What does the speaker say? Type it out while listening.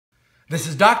This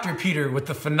is Dr. Peter with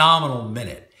the Phenomenal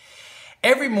Minute.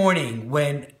 Every morning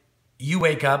when you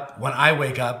wake up, when I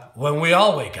wake up, when we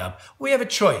all wake up, we have a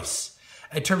choice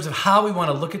in terms of how we want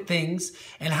to look at things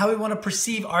and how we want to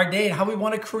perceive our day and how we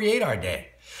want to create our day.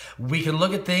 We can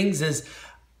look at things as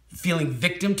feeling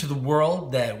victim to the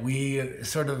world, that we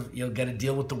sort of got to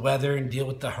deal with the weather and deal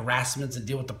with the harassments and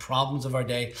deal with the problems of our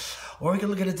day. Or we can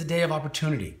look at it as a day of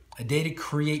opportunity, a day to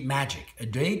create magic, a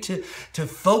day to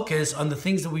focus on the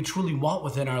things that we truly want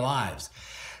within our lives.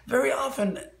 Very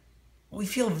often, we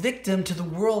feel victim to the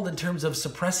world in terms of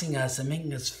suppressing us and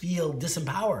making us feel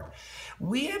disempowered.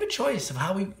 We have a choice of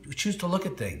how we choose to look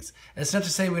at things. It's not to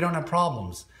say we don't have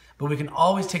problems, but we can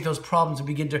always take those problems and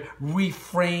begin to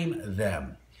reframe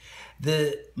them.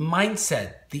 The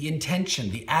mindset, the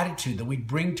intention, the attitude that we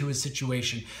bring to a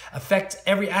situation affects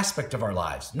every aspect of our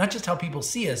lives, not just how people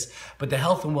see us, but the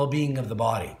health and well-being of the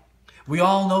body. We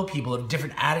all know people of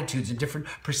different attitudes and different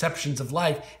perceptions of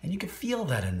life, and you can feel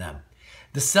that in them.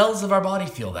 The cells of our body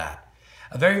feel that.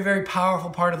 A very, very powerful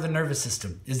part of the nervous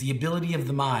system is the ability of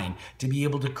the mind to be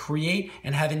able to create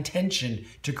and have intention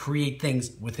to create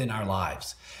things within our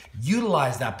lives.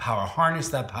 Utilize that power, harness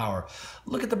that power.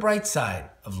 Look at the bright side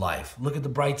of life. Look at the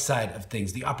bright side of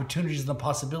things, the opportunities and the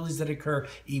possibilities that occur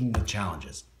even with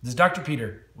challenges. This is Dr.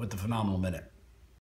 Peter with the Phenomenal Minute.